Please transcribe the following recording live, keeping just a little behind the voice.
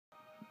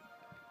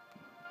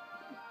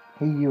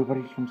Hey everybody,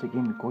 it's from the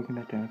game. Welcome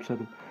back to an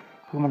episode of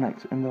Pokemon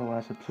X. In the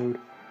last episode,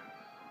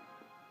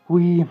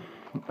 we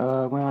went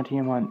on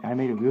TM1. I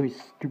made a really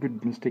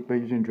stupid mistake by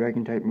using a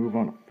Dragon type move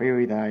on a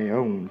fairy that I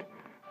owned.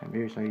 I'm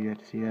very sorry you had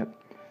to see that.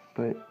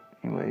 But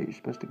anyway, you're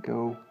supposed to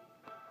go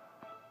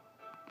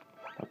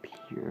up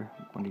here.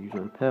 I'm going to use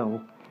a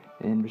repel,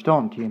 and we're still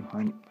on TM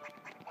Hunt.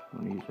 I'm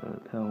going to use a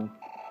repel.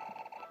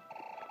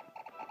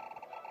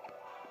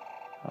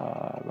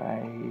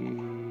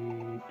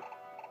 Right.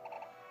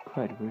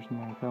 Crud, where's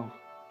my repels?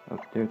 Oh,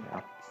 there they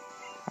are.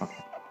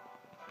 Okay.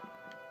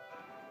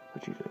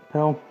 Let's use a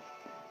repel.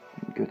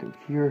 Go through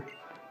here.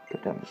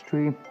 Cut down this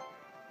tree.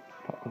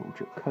 We'll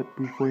just cut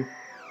briefly.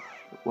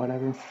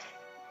 Whatever.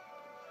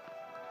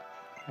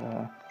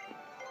 So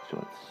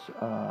let's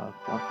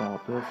waterfall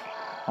up this.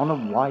 I don't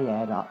know why I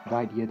had the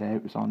idea that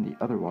it was on the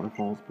other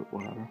waterfalls, but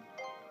whatever.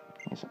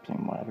 I guess I'm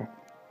saying whatever.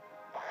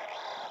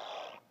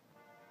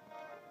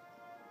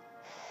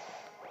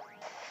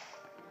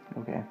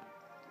 Okay.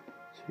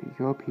 So you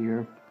go up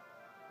here.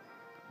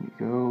 You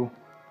go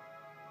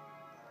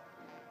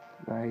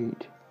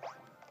right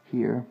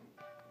here.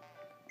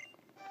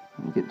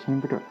 And you get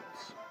Chamber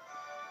Darts.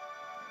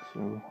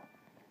 So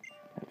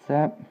that's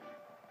that.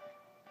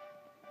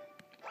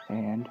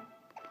 And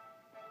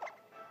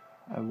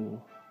I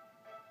will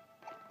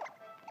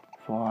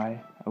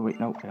fly. Oh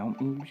wait, no, I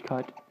don't use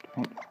cut.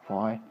 Right,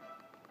 fly.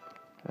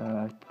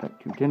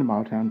 Back to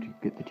Dinnermile Town to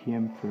get the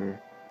TM for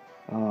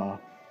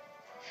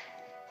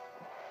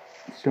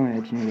Stone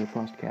Edge near the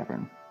Frost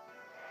Cavern.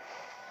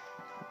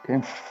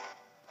 Okay,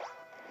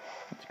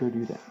 let's go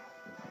do that.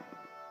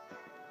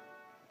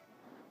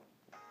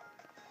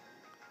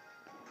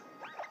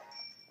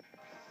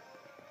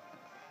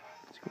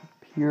 Let's go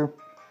up here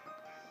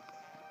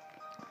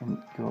and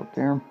go up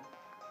there.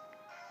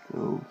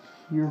 Go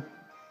here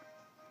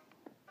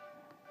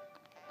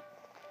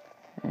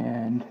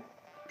and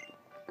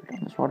go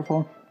down this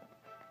waterfall.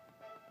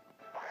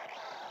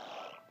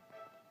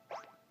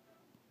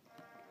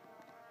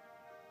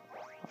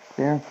 Up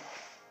there.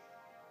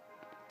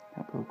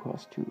 Now go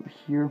across to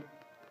here.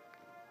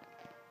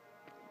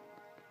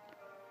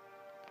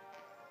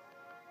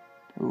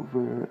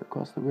 Over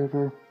across the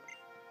river.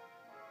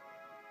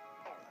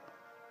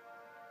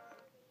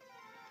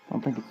 I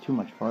don't think it's too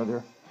much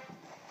farther.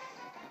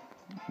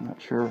 I'm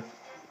not sure.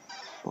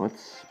 But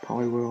it's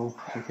probably will.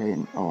 Okay,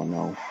 and, oh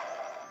no.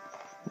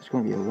 It's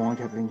going to be a long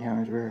type of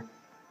encounters where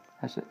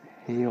has it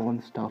hail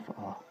and stuff.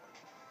 Oh.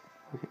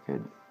 Okay,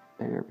 good.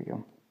 There we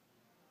go.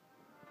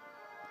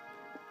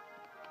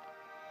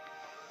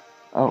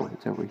 Oh,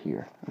 it's over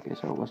here. Okay,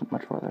 so it wasn't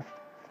much farther.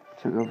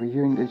 So go over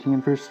here and get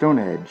the for Stone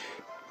Edge.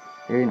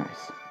 Very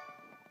nice.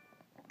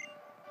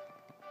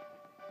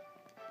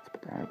 Let's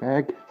put that in our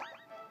bag.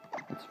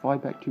 Let's fly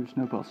back to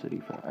Snowball City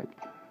for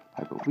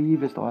I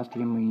believe is the last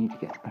team we need to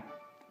get.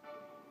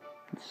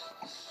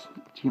 It's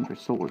team for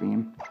Solar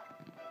Beam.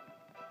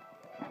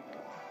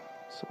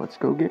 So let's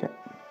go get it.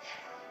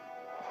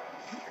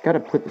 I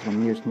gotta put this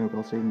one near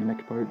Snowball City in the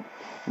next part,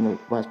 in the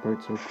last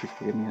part, so please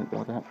forgive me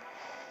about that.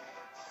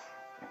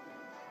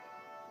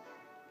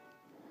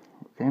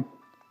 Okay.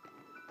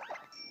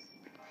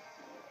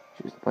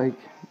 Choose the bike,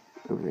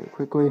 over there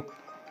quickly,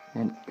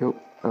 and go.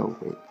 Oh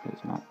wait,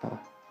 it's not. Go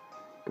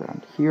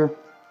down to here.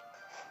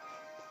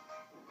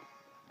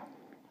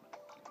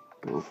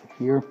 Go over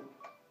here.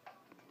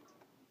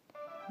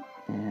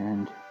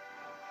 And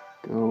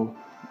go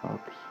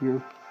up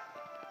here.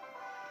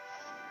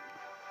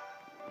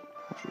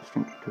 Let's use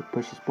strength to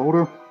push this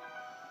boulder.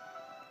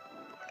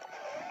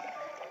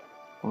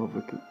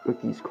 Over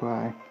Rookie's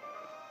Cry.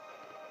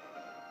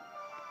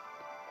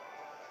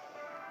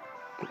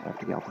 I have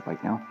to get off the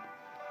bike now.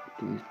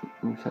 These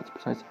movesets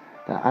besides.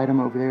 That item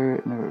over there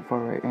in the far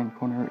right hand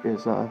corner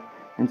is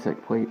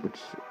Insect Plate, which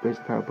raises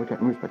the power of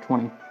protect moves by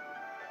 20.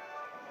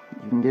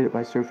 You can get it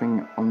by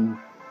surfing on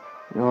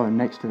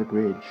next to the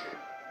bridge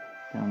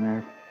down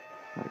there.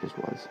 Where it just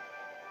was.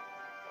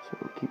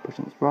 So keep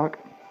pushing this rock.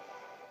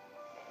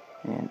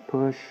 And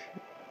push,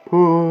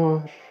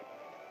 push,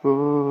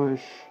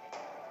 push.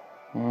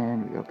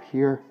 And we go up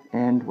here.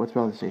 And what's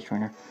about the stage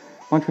trainer?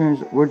 One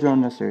trainer's words are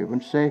unnecessary.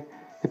 Wouldn't you say?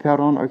 Hit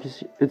Powdon,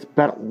 Arceus. It's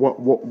battle.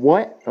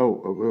 What?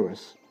 Oh,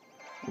 Aurorus.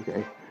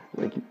 Okay.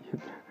 Like,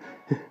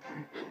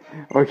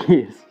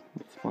 Arceus.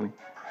 That's funny.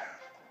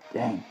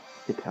 Dang.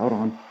 Hit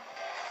Powdon.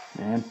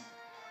 Man.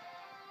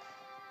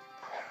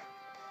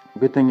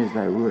 Good thing is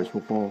that Aurorus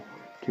will fall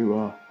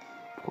to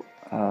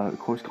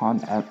close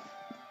combat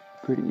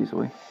pretty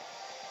easily.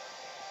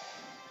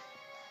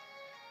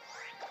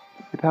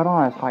 The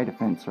Powdon has high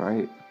defense,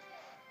 right?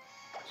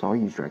 So I'll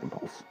use Dragon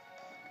Pulse.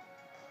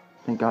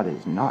 Thank God it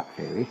is not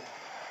Fairy.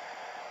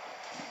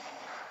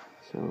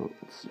 So,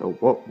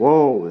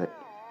 whoa, that,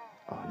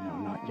 oh no,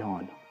 not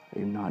Yawn. I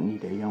do not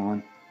need a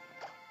Yawn.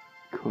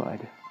 I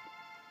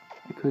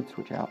could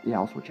switch out. Yeah,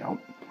 I'll switch out.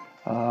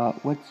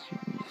 Let's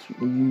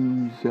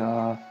use,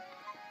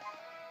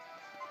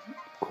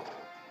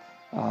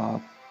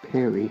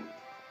 Parry,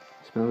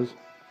 I suppose,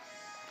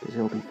 because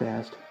it'll be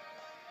fast.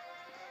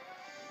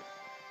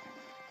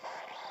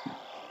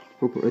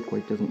 Hope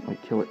Earthquake doesn't,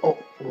 like, kill it. Oh,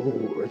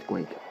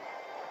 Earthquake.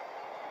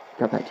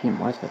 Got that team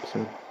last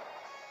episode.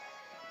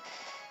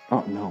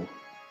 Oh, no.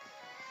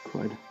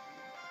 Could.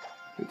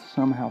 It's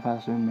somehow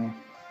faster than me.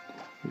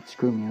 It'd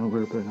screw me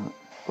over, but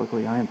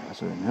luckily I am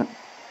faster than that.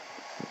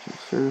 Let's use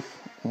Surf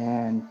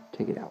and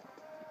take it out.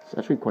 It's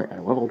actually quite high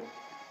leveled.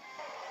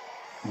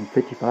 I'm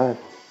 55.